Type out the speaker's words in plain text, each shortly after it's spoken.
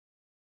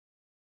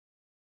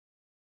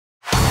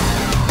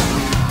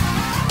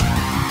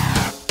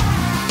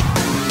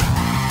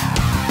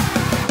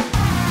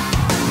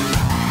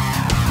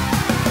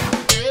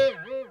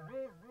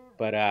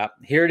But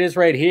here it is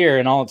right here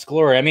in all its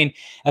glory. I mean,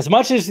 as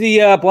much as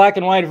the black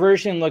and white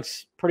version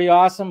looks pretty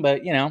awesome,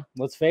 but you know,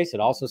 let's face it,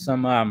 also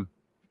some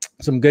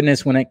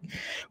goodness when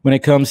it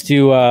comes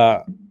to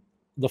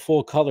the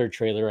full color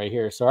trailer right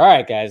here. So all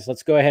right, guys,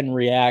 let's go ahead and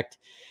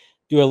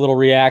do a little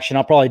reaction.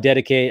 I'll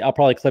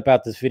probably clip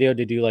out this video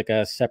to do like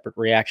a separate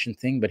reaction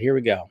thing, but here we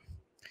go.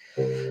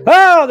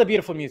 Oh, the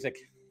beautiful music.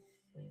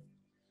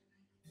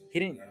 He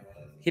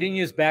didn't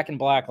use Back in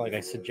Black like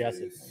I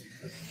suggested.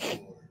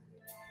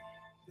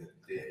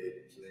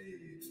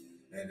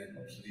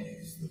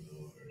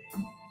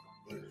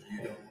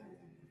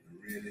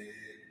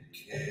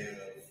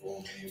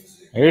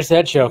 Here's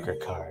that Joker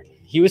card.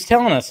 He was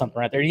telling us something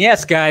right there. And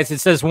yes, guys, it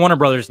says Warner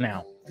Brothers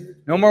now.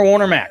 No more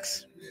Warner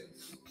Max.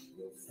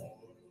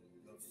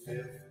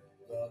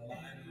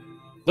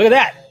 Look at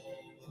that.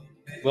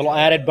 Little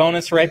added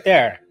bonus right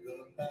there.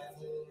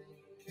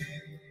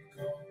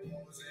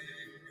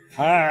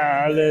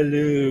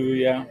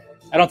 Hallelujah.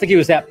 I don't think he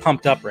was that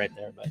pumped up right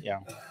there, but yeah.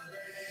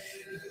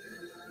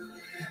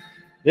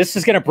 This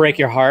is going to break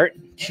your heart.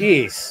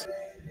 Jeez.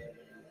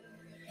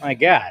 My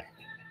God.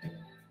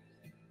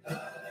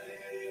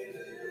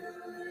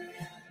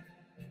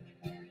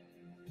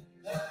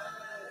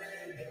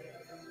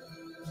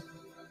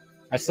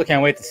 I still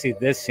can't wait to see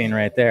this scene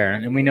right there.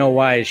 And we know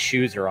why his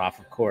shoes are off,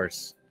 of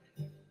course.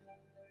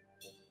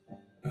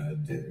 I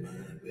did my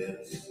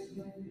best.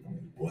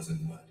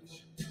 Wasn't much.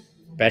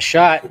 Best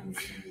shot.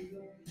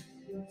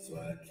 So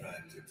I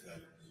tried to tell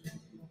you.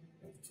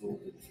 I told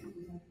the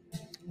truth.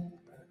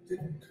 I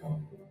didn't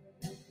come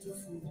to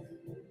fool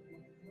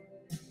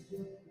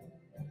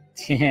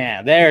you.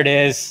 Yeah, there it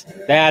is.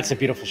 That's a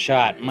beautiful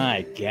shot.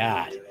 My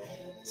God.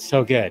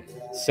 So good.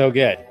 So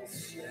good.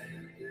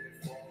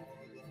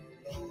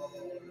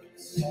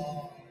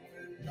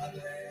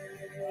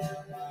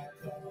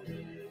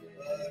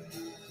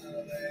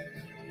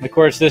 Of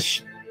course,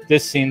 this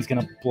scene's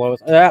gonna blow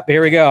us up.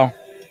 Here we go.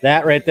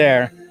 That right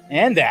there.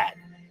 And that.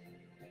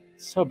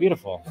 So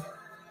beautiful.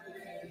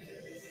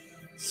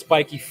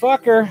 Spiky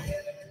fucker.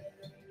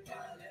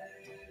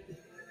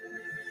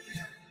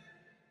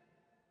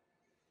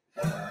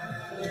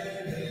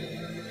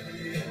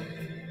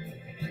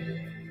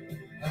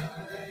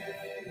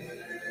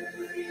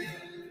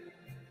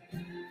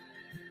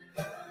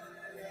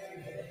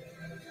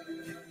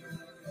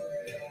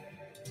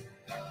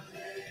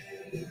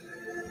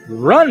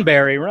 Run,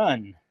 Barry,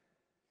 run.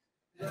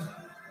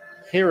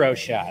 Hero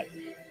shot.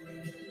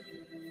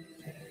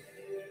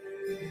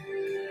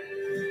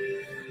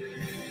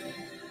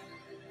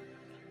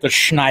 The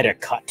Snyder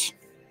cut.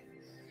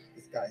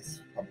 This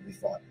guy's probably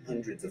fought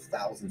hundreds of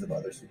thousands of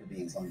other super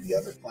beings on the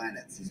other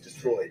planets he's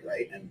destroyed,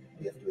 right? And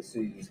we have to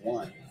assume he's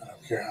won. I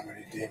don't care how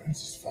many demons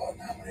he's fought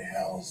and how many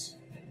hells.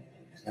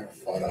 He's never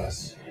fought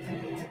us.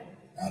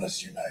 Not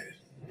us united.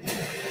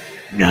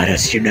 Not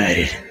us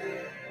united.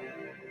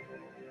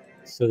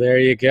 So there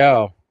you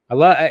go.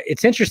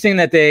 It's interesting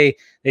that they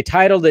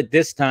titled it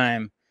this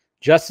time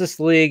Justice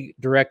League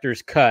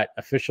Director's Cut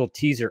Official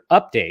Teaser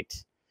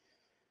Update.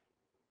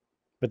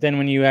 But then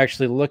when you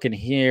actually look in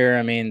here,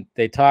 I mean,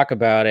 they talk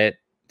about it.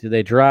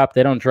 They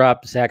don't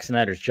drop Zack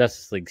Snyder's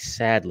Justice League,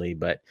 sadly,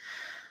 but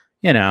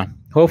you know,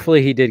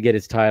 hopefully he did get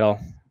his title.